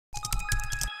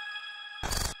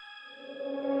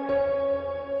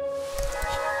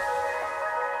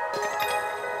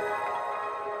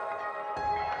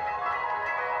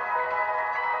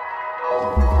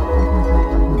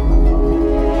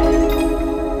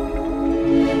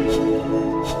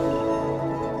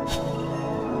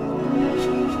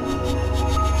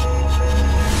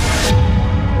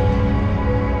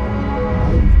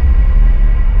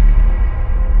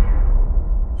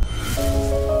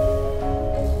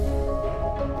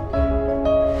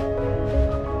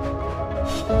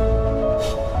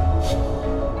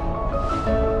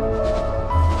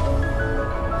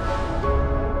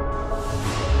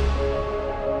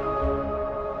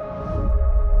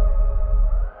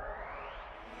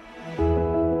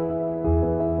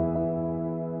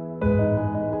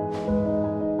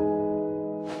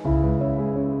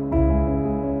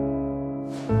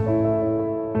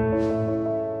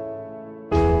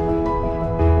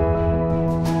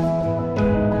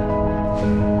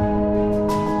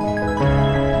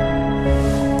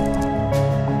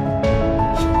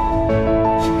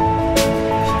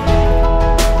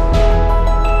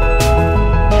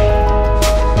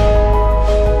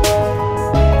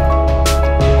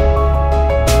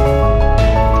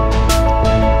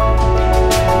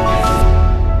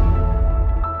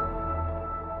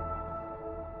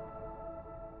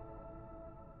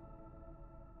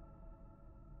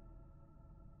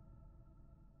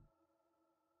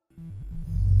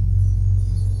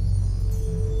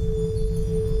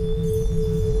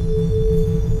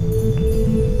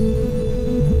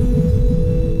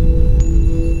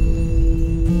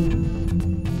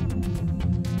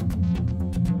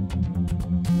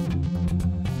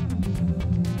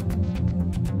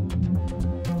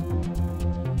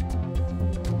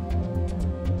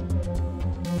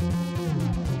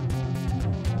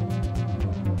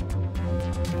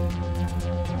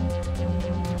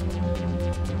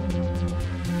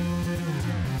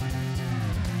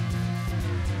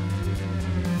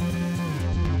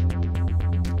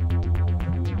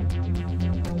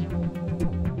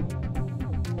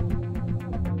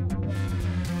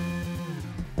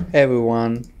Hey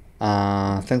everyone,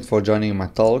 thanks for joining my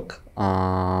talk.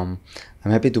 I'm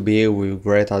happy to be here with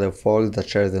great other folks that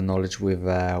share the knowledge with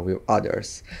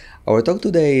others. Our talk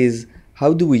today is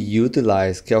how do we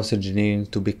utilize chaos engineering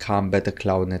to become better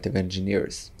cloud native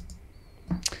engineers?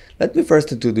 Let me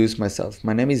first introduce myself.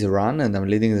 My name is Eran and I'm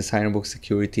leading the Cyberbox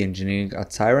security engineering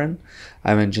at Siren.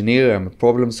 I'm an engineer, I'm a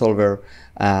problem solver,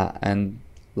 and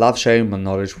love sharing my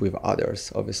knowledge with others,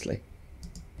 obviously.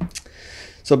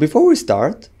 So before we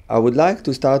start, I would like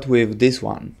to start with this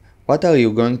one. What are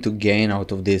you going to gain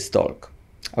out of this talk?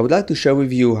 I would like to share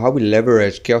with you how we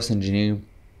leverage chaos engineering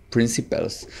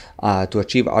principles to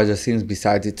achieve other things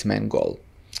besides its main goal.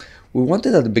 We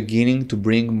wanted at the beginning to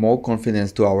bring more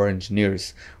confidence to our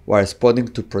engineers while responding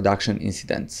to production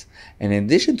incidents. And in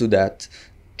addition to that,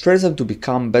 train them to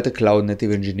become better cloud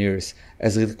native engineers,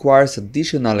 as it requires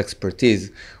additional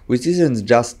expertise, which isn't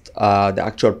just the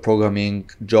actual programming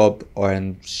job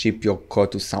and ship your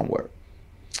code to somewhere.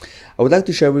 I would like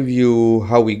to share with you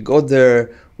how we got there,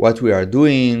 what we are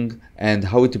doing, and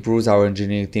how it improves our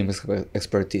engineering team's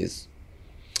expertise.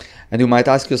 And you might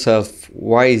ask yourself,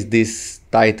 why is this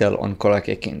title on Collar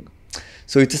Kicking?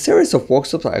 So it's a series of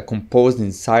workshops I composed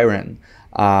in Siren,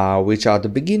 which at the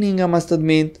beginning, I must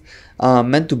admit,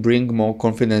 meant to bring more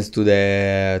confidence to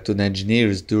the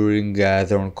engineers during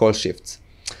their on-call shifts.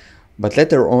 But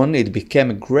later on, it became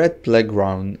a great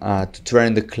playground to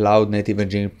train the cloud-native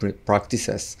engineering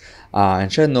practices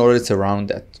and share knowledge around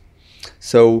that.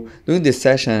 So during this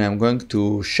session, I'm going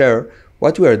to share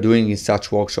what we are doing in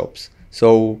such workshops.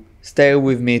 So stay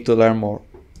with me to learn more.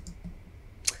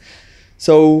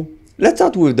 So let's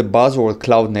start with the buzzword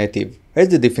cloud-native. Here's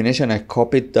the definition I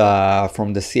copied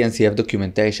from the CNCF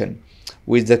documentation,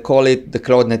 which they call it the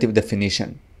cloud native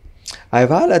definition. I've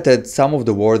highlighted some of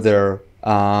the words there.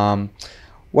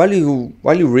 While you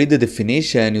read the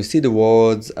definition, you see the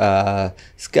words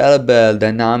scalable,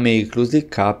 dynamic, loosely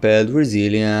coupled,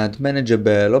 resilient,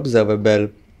 manageable, observable.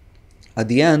 At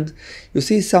the end, you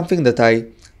see something that I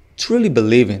truly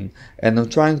believe in, and I'm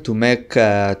trying to make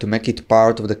it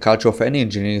part of the culture of any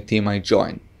engineering team I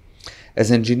join. As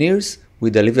engineers,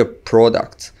 we deliver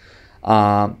products.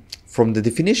 From the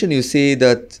definition, you see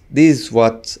that this is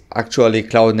what actually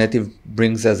cloud native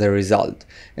brings as a result.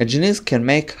 Engineers can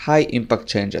make high impact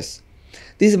changes.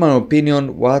 This is, in my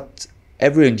opinion, what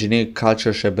every engineering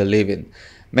culture should believe in.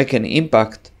 Make an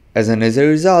impact, as a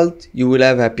result, you will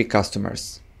have happy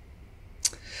customers.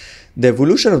 The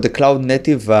evolution of the cloud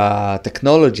native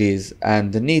technologies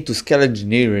and the need to scale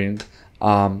engineering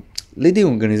leading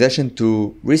organizations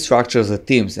to restructure the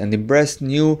teams and embrace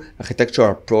new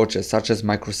architectural approaches such as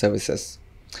microservices.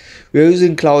 We are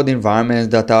using cloud environments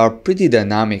that are pretty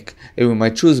dynamic, and we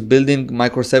might choose building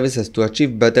microservices to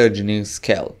achieve better engineering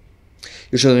scale.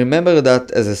 You should remember that,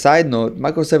 as a side note,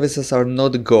 microservices are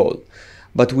not the goal,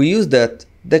 but we use that,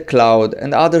 the cloud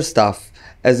and other stuff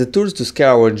as the tools to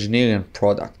scale our engineering and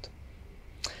product.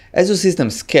 As your system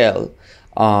scale,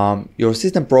 your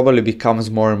system probably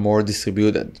becomes more and more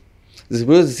distributed.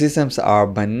 Distributed systems are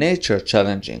by nature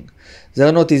challenging. They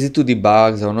are not easy to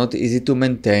debug, they are not easy to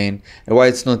maintain, and why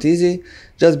it's not easy?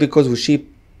 Just because we ship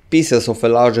pieces of a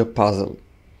larger puzzle.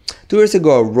 2 years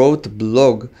ago I wrote a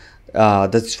blog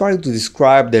that's trying to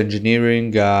describe the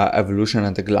engineering evolution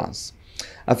at a glance.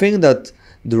 I think that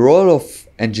the role of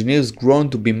engineers grown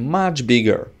to be much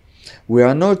bigger. We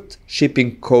are not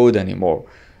shipping code anymore.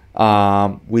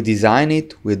 We design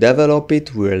it, we develop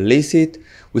it, we release it,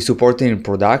 we support it in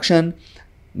production.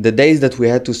 The days that we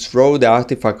had to throw the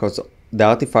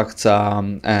artifacts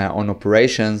on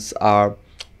operations are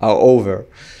over.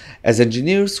 As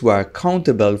engineers, we are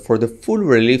accountable for the full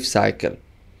release cycle.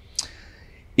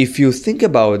 If you think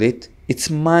about it, it's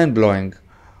mind-blowing.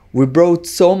 We brought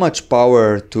so much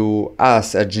power to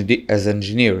us as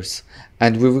engineers,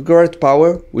 and with great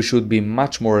power, we should be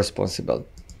much more responsible.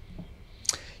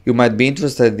 You might be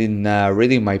interested in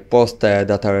reading my post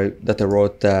that I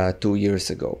wrote 2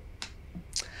 years ago.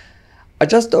 I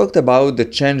just talked about the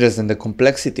changes and the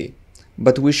complexity,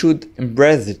 but we should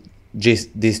embrace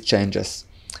these changes.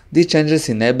 These changes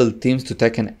enable teams to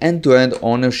take an end-to-end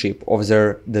ownership of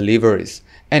their deliveries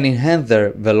and enhance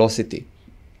their velocity.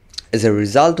 As a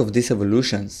result of these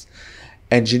evolutions,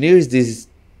 engineers these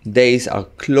days are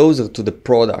closer to the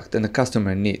product and the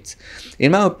customer needs.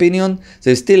 In my opinion,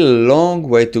 there is still a long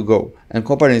way to go, and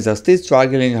companies are still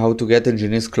struggling how to get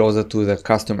engineers closer to their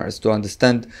customers to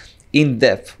understand in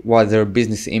depth what their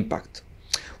business impact.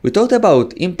 We talked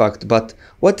about impact, but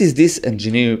what is this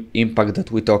engineer impact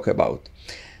that we talk about?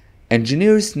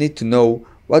 Engineers need to know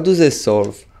what do they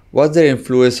solve, what's their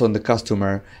influence on the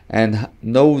customer, and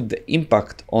know the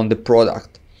impact on the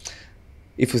product.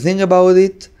 If you think about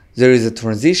it, there is a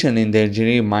transition in the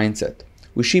engineering mindset.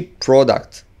 We ship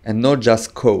products and not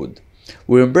just code.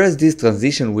 We embrace this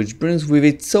transition, which brings with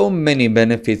it so many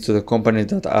benefits to the companies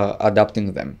that are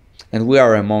adopting them, and we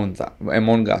are among them.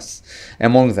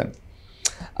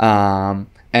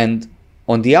 And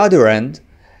on the other end,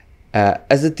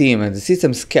 as a team and the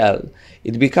system scale,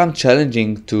 it becomes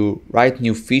challenging to write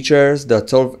new features that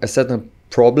solve a certain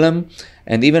problem,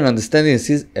 and even understanding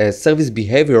service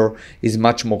behavior is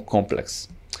much more complex.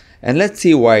 And let's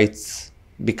see why it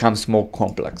becomes more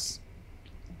complex.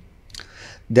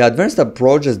 The advanced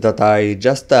approaches that I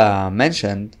just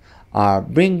mentioned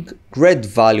bring great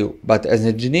value, but as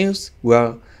engineers, we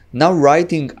are now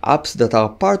writing apps that are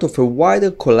part of a wider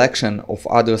collection of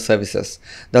other services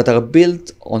that are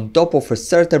built on top of a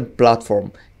certain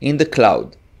platform in the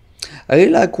cloud. I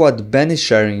really like what Ben is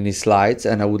sharing in his slides,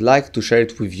 and I would like to share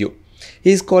it with you.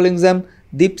 He is calling them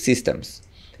deep systems.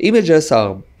 Images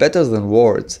are better than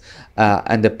words,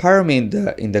 and the pyramid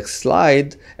in the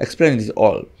slide explains it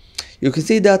all. You can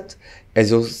see that as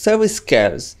your service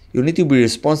scales, you need to be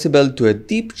responsible to a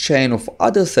deep chain of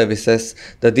other services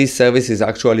that these services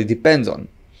actually depends on.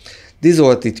 This is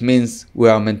what it means we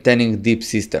are maintaining deep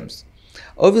systems.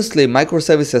 Obviously,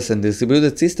 microservices and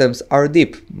distributed systems are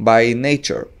deep by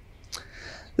nature.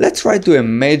 Let's try to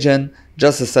imagine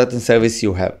just a certain service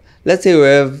you have. Let's say you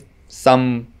have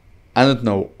some,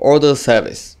 order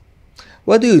service.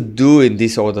 What do you do in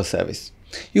this order service?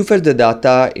 You fetch the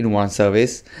data in one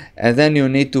service, and then you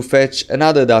need to fetch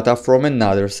another data from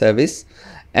another service,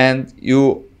 and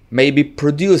you maybe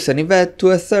produce an event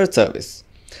to a third service.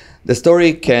 The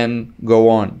story can go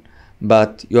on,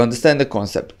 but you understand the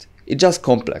concept. It's just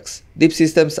complex. Deep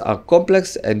systems are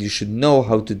complex, and you should know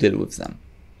how to deal with them.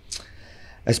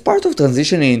 As part of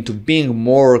transitioning into being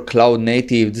more cloud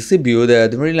native,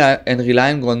 distributed, and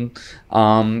relying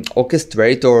on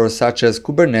orchestrators such as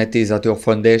Kubernetes at your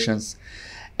foundations,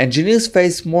 engineers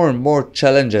face more and more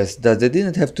challenges that they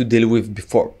didn't have to deal with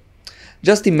before.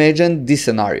 Just imagine this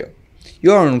scenario.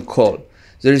 You are on call.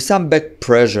 There is some back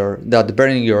pressure that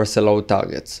burning your SLO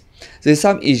targets. There is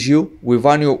some issue with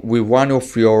one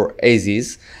of your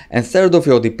AZs, and third of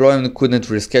your deployment couldn't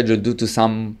reschedule due to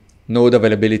some node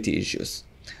availability issues.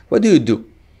 What do?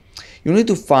 You need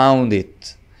to find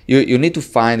it. You need to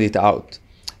find it out,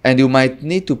 and you might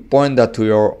need to point that to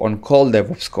your on-call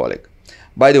DevOps colleague.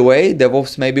 By the way,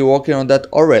 DevOps may be working on that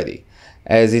already,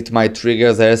 as it might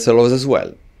trigger the SLOs as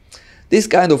well. These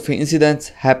kind of incidents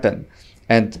happen,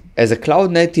 and as a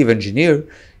cloud native engineer,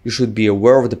 you should be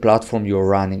aware of the platform you're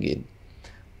running in.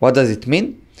 What does it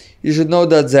mean? You should know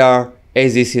that there are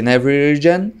AZs in every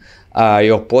region,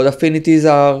 your pod affinities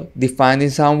are defined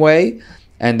in some way,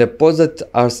 and the pods that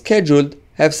are scheduled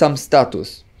have some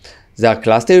status. There are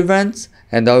cluster events,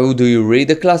 and how do you read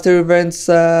the cluster events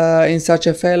in such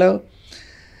a failure?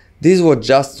 This was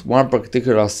just one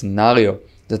particular scenario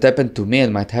that happened to me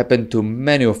and might happen to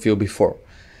many of you before.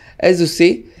 As you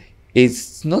see,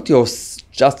 it's not your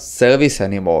just service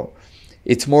anymore.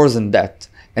 It's more than that,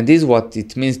 and this is what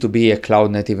it means to be a cloud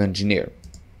native engineer.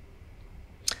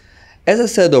 As I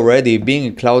said already, being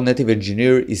a cloud native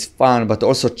engineer is fun but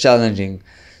also challenging.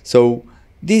 So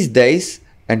these days,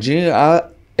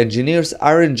 engineers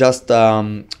aren't just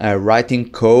writing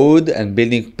code and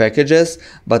building packages,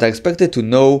 but are expected to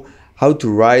know how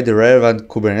to write the relevant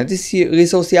Kubernetes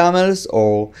resource YAMLs,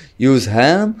 or use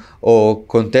HELM, or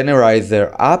containerize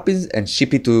their app and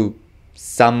ship it to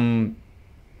some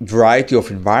variety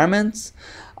of environments.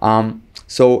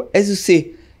 So as you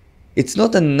see, it's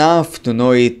not enough to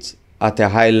know it at a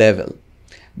high level.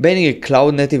 Being a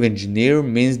cloud native engineer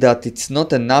means that it's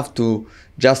not enough to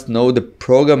just know the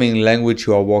programming language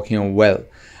you are working on well,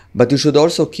 but you should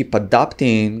also keep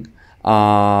adapting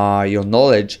your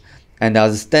knowledge and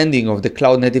understanding of the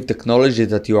cloud native technology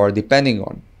that you are depending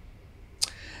on.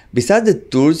 Besides the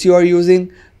tools you are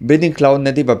using, Building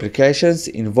cloud-native applications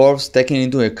involves taking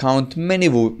into account many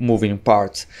moving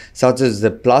parts, such as the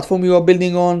platform you are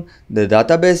building on, the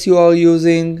database you are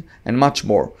using, and much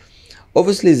more.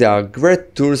 Obviously, there are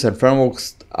great tools and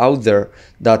frameworks out there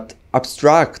that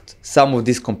abstract some of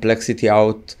this complexity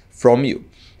out from you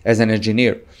as an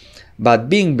engineer, but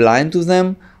being blind to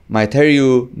them might hurt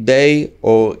you day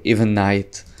or even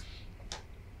night.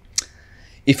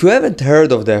 If you haven't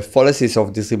heard of the fallacies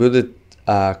of distributed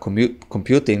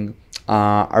computing,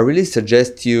 I really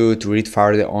suggest you to read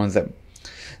further on them.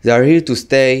 They are here to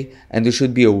stay, and you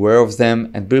should be aware of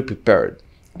them and be prepared.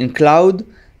 In cloud,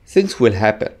 things will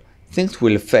happen, things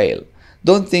will fail.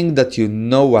 Don't think that you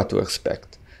know what to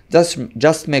expect.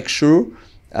 Just make sure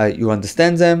you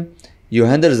understand them, you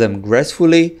handle them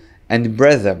gracefully, and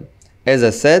embrace them. As I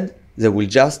said, they will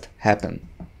just happen.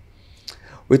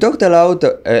 We talked a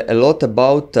lot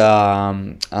about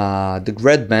the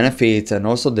great benefits and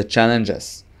also the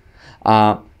challenges.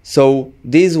 So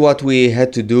this is what we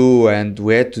had to do, and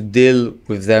we had to deal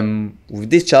with them, with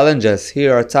these challenges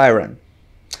here at Eran.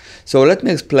 So let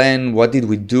me explain what did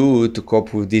we do to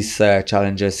cope with these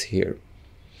challenges here.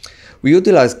 We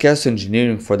utilize chaos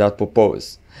engineering for that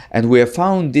purpose, and we have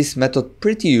found this method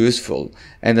pretty useful,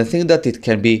 and I think that it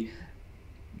can be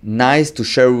nice to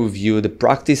share with you the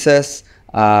practices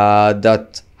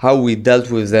that how we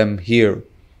dealt with them here.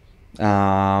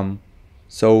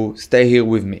 So stay here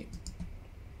with me.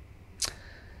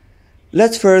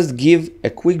 Let's first give a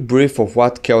quick brief of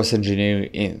what chaos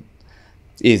engineering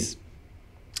is.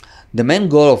 The main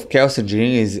goal of chaos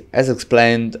engineering is, as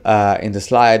explained in the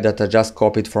slide that I just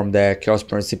copied from the Chaos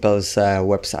Principles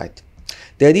website.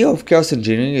 The idea of chaos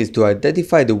engineering is to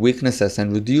identify the weaknesses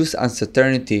and reduce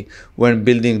uncertainty when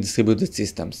building distributed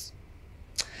systems.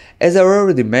 As I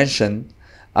already mentioned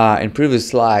in previous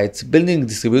slides, building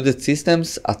distributed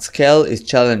systems at scale is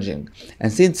challenging,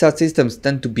 and since such systems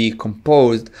tend to be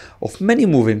composed of many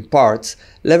moving parts,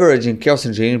 leveraging chaos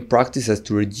engineering practices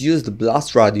to reduce the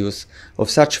blast radius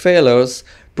of such failures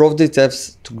proved itself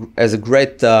as a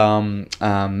great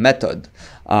method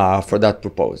for that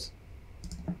purpose.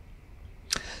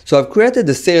 So I've created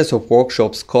a series of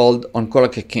workshops called On Call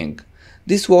Like a King.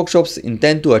 These workshops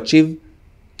intend to achieve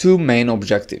two main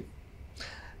objectives.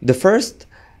 The first,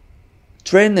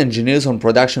 train engineers on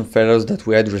production failures that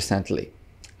we had recently.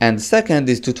 And the second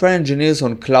is to train engineers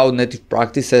on cloud native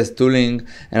practices, tooling,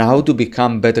 and how to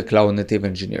become better cloud native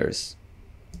engineers.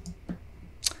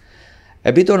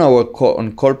 A bit on our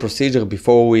on-call procedure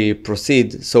before we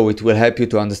proceed, so it will help you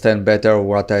to understand better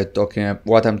what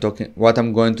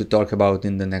I'm going to talk about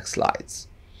in the next slides.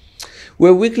 We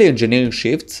have weekly engineering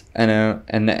shifts and a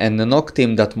NOC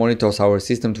team that monitors our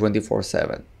system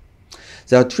 24/7.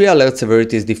 There are three alert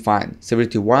severities defined,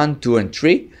 severity 1, 2, and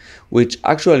 3, which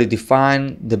actually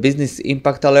define the business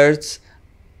impact alerts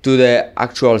to the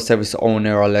actual service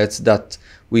owner alerts that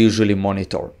we usually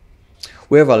monitor.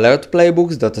 We have alert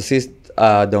playbooks that assist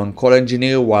the on-call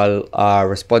engineer while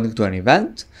responding to an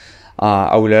event.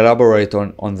 I will elaborate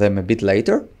on them a bit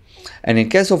later. And in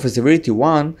case of a severity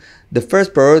 1, the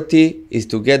first priority is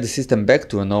to get the system back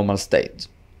to a normal state.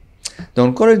 The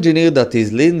on-call engineer that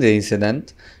is leading the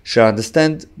incident should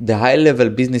understand the high-level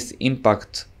business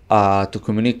impact to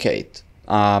communicate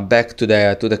back to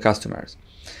the customers.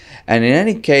 And in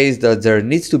any case that there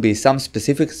needs to be some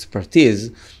specific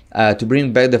expertise to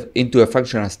bring back into a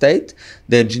functional state,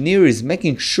 the engineer is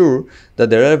making sure that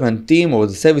the relevant team or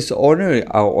the service owner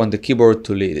are on the keyboard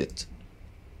to lead it.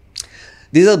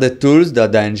 These are the tools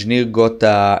that the engineer got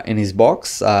in his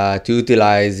box to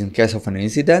utilize in case of an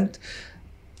incident.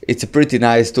 It's a pretty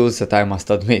nice tool that I must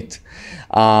admit.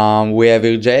 We have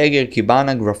Jaeger,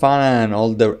 Kibana, Grafana,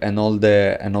 and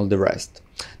all the rest.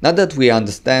 Now that we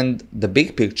understand the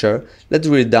big picture, let's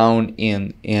read down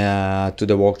to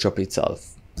the workshop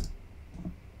itself.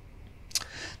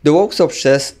 The workshop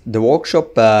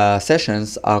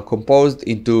sessions are composed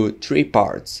into three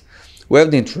parts. We have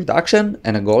the introduction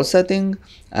and a goal setting.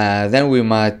 Then we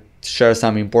might share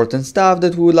some important stuff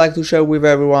that we would like to share with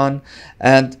everyone,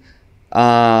 and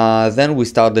then we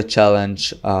start the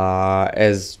challenge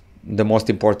as the most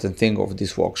important thing of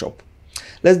this workshop.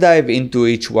 Let's dive into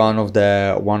each one of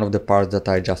the parts that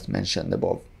I just mentioned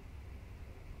above.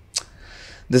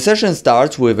 The session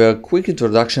starts with a quick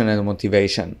introduction and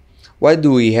motivation. Why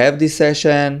do we have this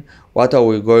session? What are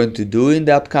we going to do in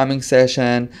the upcoming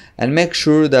session? And make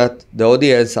sure that the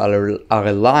audience are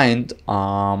aligned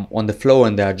on the flow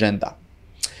and the agenda.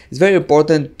 It's very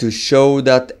important to show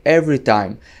that every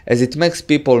time, as it makes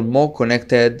people more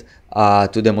connected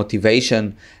to the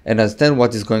motivation and understand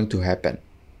what is going to happen.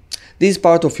 This is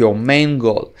part of your main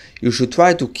goal. You should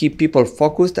try to keep people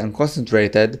focused and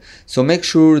concentrated, so make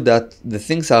sure that the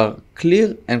things are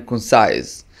clear and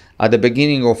concise at the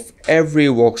beginning of every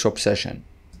workshop session.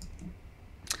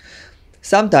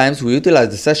 Sometimes we utilize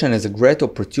the session as a great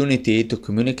opportunity to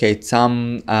communicate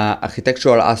some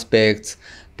architectural aspects,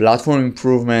 platform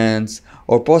improvements,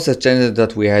 or process changes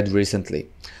that we had recently.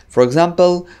 For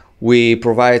example, we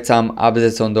provide some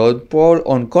updates on the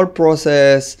on-call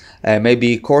process,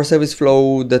 maybe core service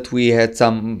flow that we had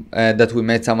that we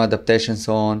made some adaptations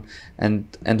on,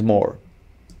 and more.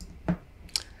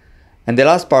 And the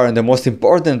last part, and the most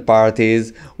important part,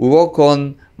 is we work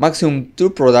on maximum 2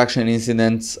 production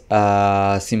incidents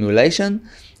simulation,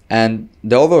 and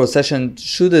the overall session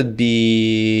shouldn't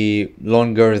be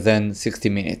longer than 60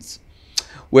 minutes.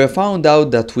 We have found out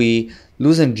that we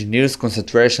lose engineers'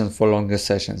 concentration for longer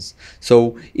sessions.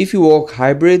 So if you work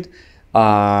hybrid,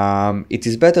 it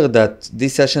is better that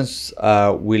these sessions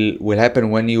will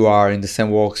happen when you are in the same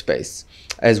workspace,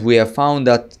 as we have found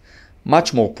that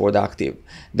much more productive.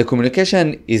 The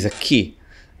communication is a key,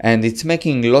 and it's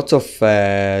making making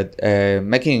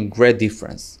a great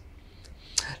difference.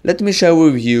 Let me share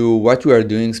with you what we are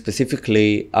doing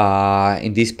specifically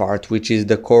in this part, which is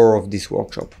the core of this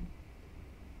workshop.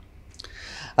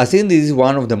 I think this is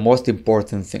one of the most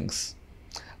important things.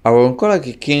 Our On Call Like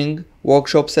a King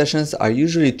workshop sessions are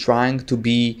usually trying to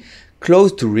be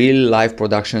close to real life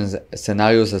production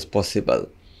scenarios as possible,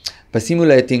 by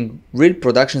simulating real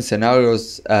production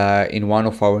scenarios in one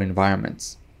of our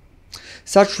environments.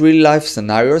 Such real-life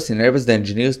scenarios enables the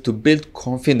engineers to build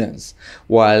confidence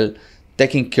while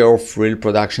taking care of real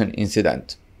production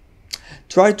incident.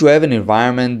 Try to have an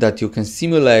environment that you can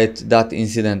simulate that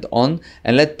incident on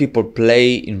and let people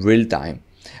play in real time.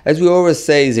 As we always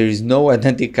say, there is no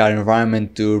identical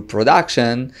environment to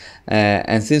production,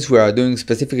 and since we are doing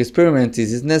specific experiments, it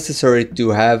is necessary to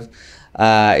have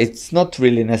it's not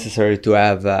really necessary to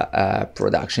have a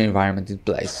production environment in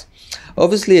place.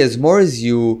 Obviously, as more as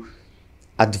you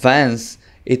advance,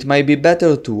 it might be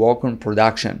better to work on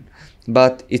production,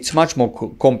 but it's much more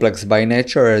complex by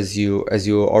nature, as you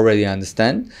already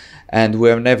understand, and we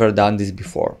have never done this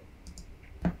before.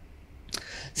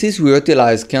 Since we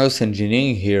utilize chaos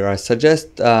engineering here, I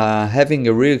suggest having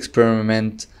a real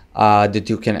experiment that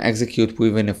you can execute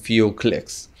within a few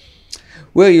clicks.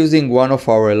 We're using one of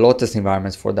our Lotus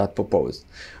environments for that purpose.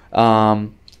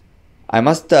 I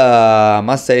must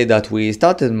say that we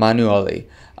started manually.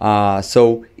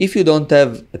 So if you don't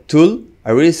have a tool,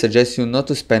 I really suggest you not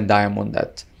to spend time on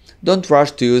that. Don't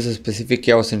rush to use a specific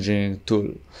chaos engineering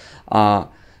tool.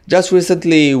 Just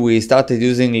recently we started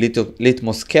using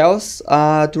Litmus Chaos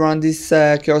to run these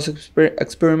chaos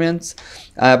experiments,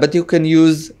 but you can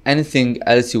use anything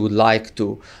else you would like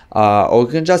to, or you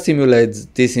can just simulate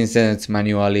these incidents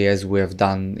manually as we have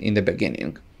done in the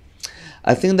beginning.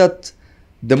 I think that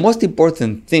the most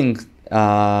important thing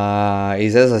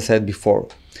is, as I said before,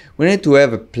 we need to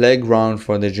have a playground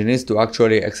for the engineers to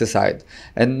actually exercise,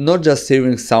 and not just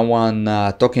hearing someone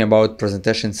talking about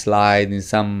presentation slide in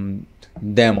some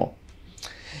demo.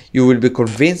 You will be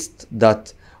convinced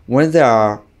that when they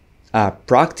are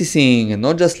practicing and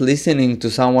not just listening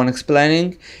to someone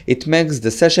explaining, it makes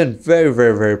the session very,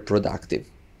 very, very productive.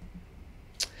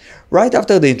 Right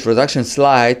after the introduction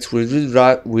slides,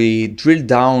 we drill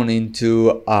down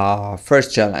into our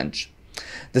first challenge.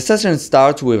 The session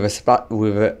starts with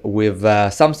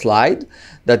some slide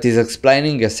that is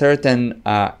explaining a certain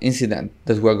incident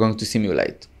that we are going to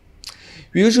simulate.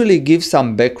 We usually give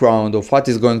some background of what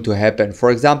is going to happen.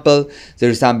 For example, there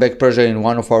is some back pressure in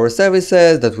one of our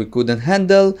services that we couldn't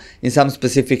handle in some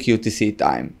specific UTC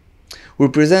time. We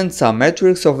present some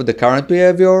metrics of the current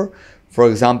behavior. For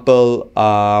example,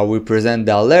 we present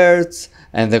the alerts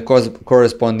and the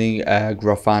corresponding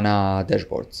Grafana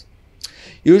dashboards.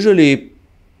 Usually,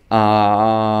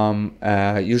 I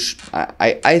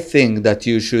think that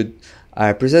you should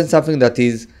present something that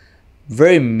is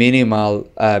very minimal,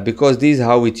 because this is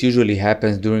how it usually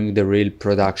happens during the real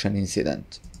production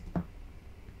incident.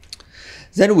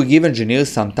 Then we give engineers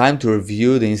some time to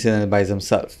review the incident by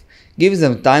themselves. Give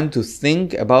them time to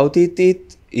think about it.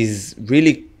 It is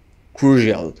really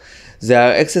crucial. They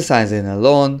are exercising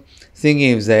alone,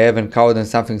 thinking if they have encountered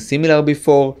something similar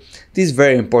before. This is a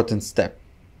very important step.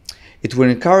 It will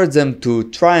encourage them to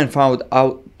try and find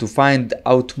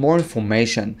out more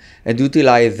information and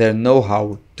utilize their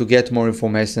know-how to get more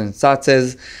information, such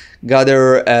as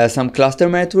gather some cluster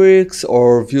metrics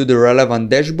or view the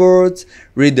relevant dashboards,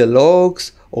 read the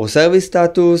logs or service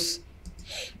status.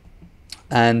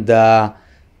 And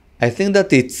I think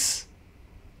that it's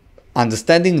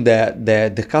Understanding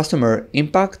the customer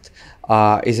impact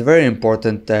is a very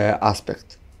important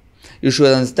aspect. You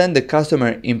should understand the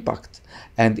customer impact,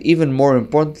 and even more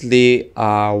importantly,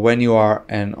 when you are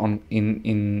in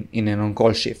an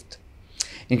on-call shift.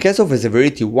 In case of a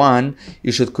severity 1,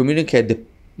 you should communicate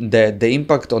the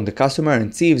impact on the customer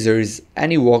and see if there is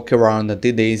any workaround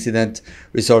until the incident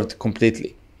resolved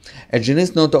completely.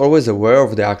 Engineers not always aware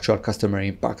of the actual customer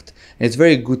impact, and it's a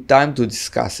very good time to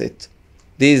discuss it.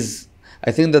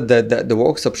 I think that the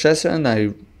workshop session,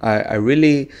 I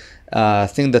really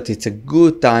think that it's a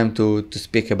good time to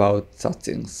speak about such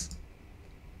things.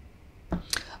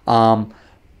 I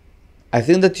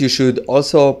think that you should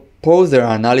also pause their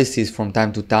analysis from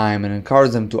time to time and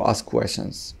encourage them to ask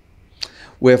questions.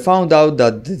 We have found out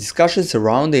that the discussions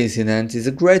around the incident is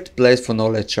a great place for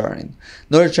knowledge sharing.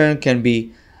 Knowledge sharing can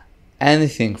be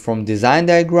anything from design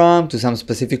diagram to some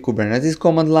specific Kubernetes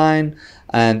command line,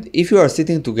 and if you are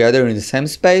sitting together in the same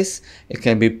space, it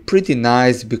can be pretty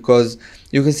nice because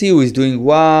you can see who is doing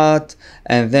what,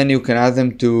 and then you can ask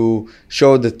them to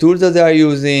show the tools that they are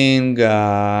using,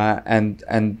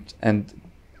 and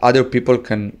other people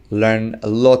can learn a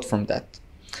lot from that.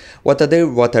 What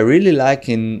I really like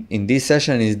in this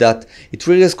session is that it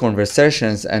triggers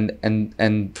conversations, and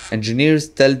engineers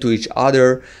tell to each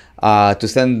other to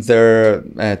send their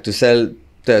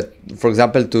for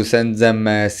example, to send them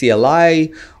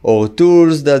CLI or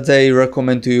tools that they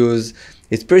recommend to use.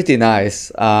 It's pretty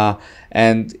nice,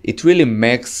 and it really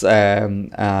makes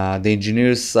the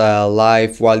engineer's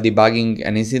life while debugging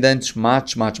an incident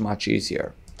much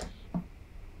easier.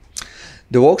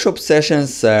 The workshop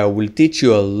sessions will teach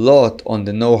you a lot on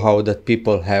the know-how that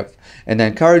people have, and I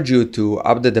encourage you to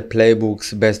update the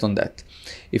playbooks based on that.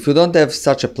 If you don't have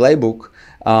such a playbook,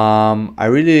 I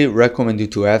really recommend you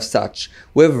to have such.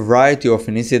 We have a variety of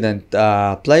incident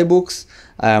playbooks.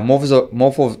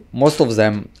 Most of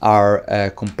them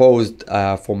are composed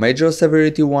for major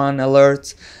severity 1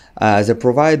 alerts. They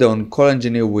provide on-call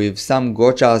engineer with some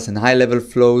gotchas and high-level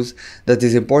flows that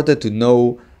is important to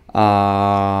know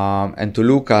and to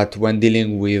look at when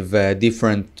dealing with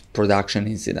different production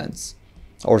incidents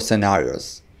or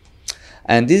scenarios.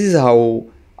 And this is how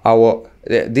our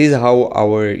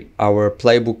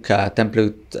playbook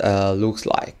template looks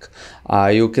like.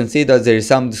 You can see that there is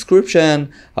some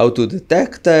description, how to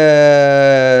detect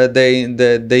the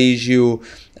issue,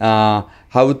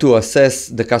 how to assess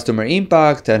the customer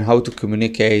impact, and how to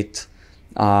communicate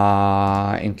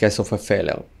in case of a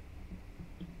failure.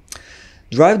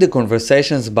 Drive the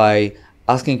conversations by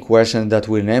asking questions that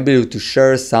will enable you to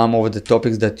share some of the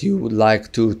topics that you would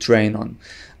like to train on.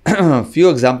 A few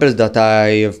examples that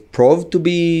I have proved to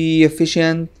be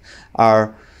efficient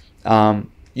are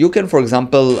you can, for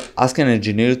example, ask an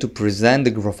engineer to present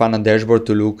the Grafana dashboard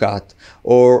to look at,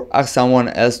 or ask someone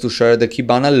else to share the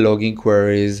Kibana logging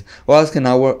queries, or ask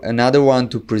another one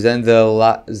to present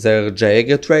their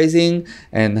Jaeger tracing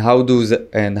and how do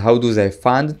they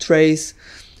find the trace.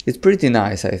 It's pretty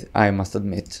nice, I must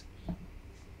admit.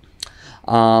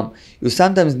 You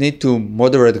sometimes need to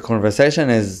moderate the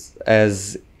conversation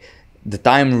as the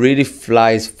time really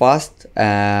flies fast,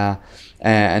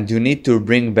 and you need to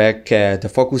bring back the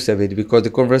focus of it because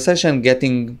the conversation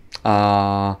getting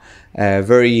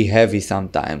very heavy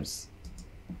sometimes.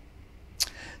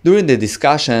 During the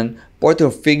discussion, point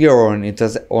your finger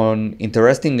on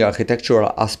interesting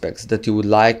architectural aspects that you would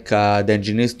like the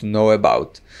engineers to know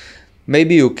about.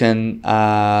 Maybe you can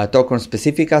talk on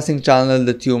specific async channel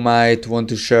that you might want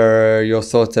to share your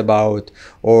thoughts about,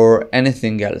 or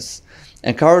anything else.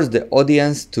 Encourage the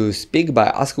audience to speak by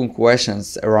asking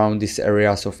questions around these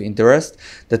areas of interest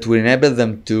that will enable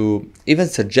them to even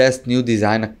suggest new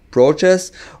design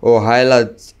approaches or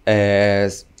highlight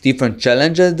different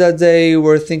challenges that they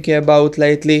were thinking about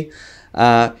lately.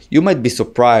 You might be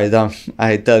surprised,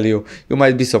 I tell you, you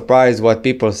might be surprised what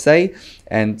people say,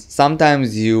 and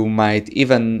sometimes you might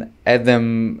even add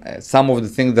them some of the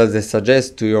things that they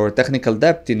suggest to your technical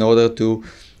depth in order to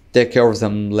take care of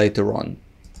them later on.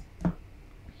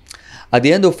 At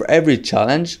the end of every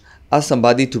challenge, ask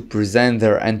somebody to present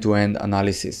their end-to-end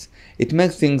analysis. It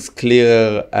makes things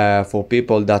clearer for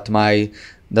people that might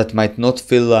not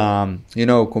feel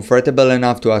comfortable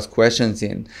enough to ask questions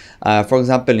in. For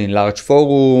example, in large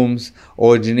forums,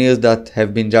 or engineers that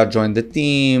have been just joined the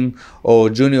team, or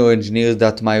junior engineers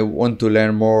that might want to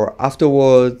learn more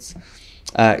afterwards.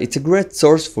 It's a great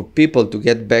source for people to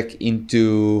get back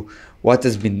into what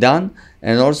has been done,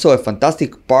 and also a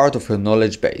fantastic part of your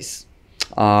knowledge base,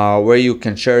 where you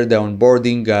can share the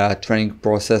onboarding training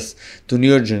process to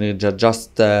new engineers that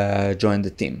just joined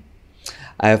the team.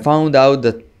 I have found out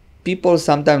that people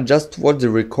sometimes just watch the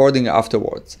recording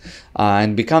afterwards,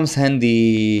 and becomes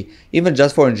handy even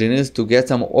just for engineers to get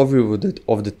some overview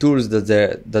of the tools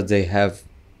that they have.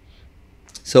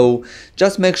 So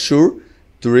just make sure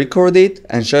to record it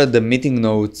and share the meeting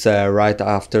notes right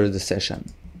after the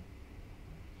session.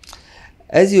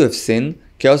 As you have seen,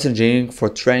 chaos engineering for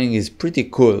training is pretty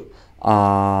cool.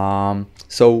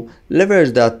 So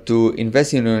leverage that to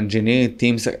invest in your engineering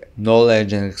team's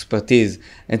knowledge and expertise.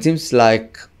 It seems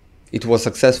like it was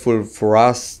successful for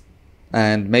us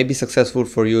and maybe successful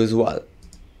for you as well.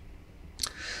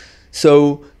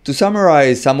 So to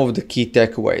summarize some of the key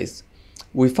takeaways,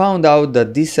 we found out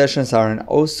that these sessions are an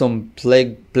awesome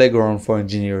playground for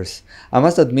engineers. I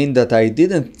must admit that I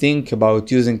didn't think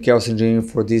about using chaos engineering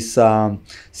for this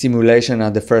simulation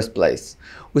at the first place.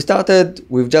 We started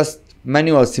with just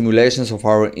manual simulations of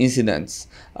our incidents,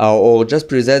 or just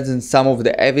presenting some of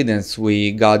the evidence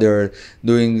we gathered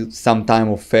during some time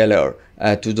of failure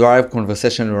to drive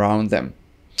conversation around them.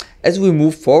 As we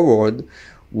move forward,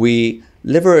 we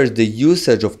leverage the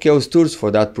usage of chaos tools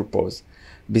for that purpose.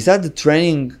 Besides the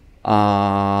training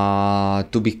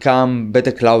to become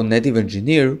better cloud native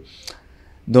engineer,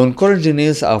 the on-call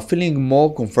engineers are feeling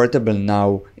more comfortable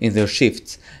now in their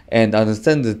shifts and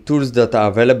understand the tools that are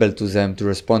available to them to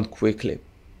respond quickly.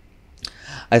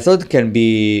 I thought it can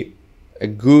be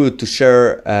good to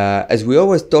share, as we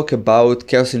always talk about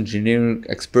chaos engineering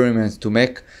experiments to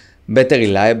make better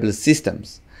reliable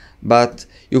systems, but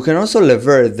you can also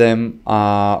leverage them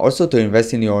also to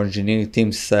invest in your engineering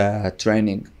team's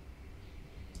training.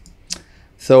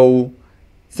 So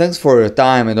thanks for your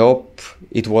time and hope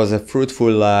it was a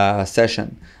fruitful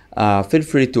session. Feel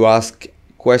free to ask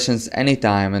questions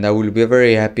anytime and I will be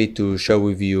very happy to share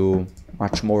with you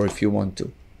much more if you want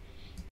to.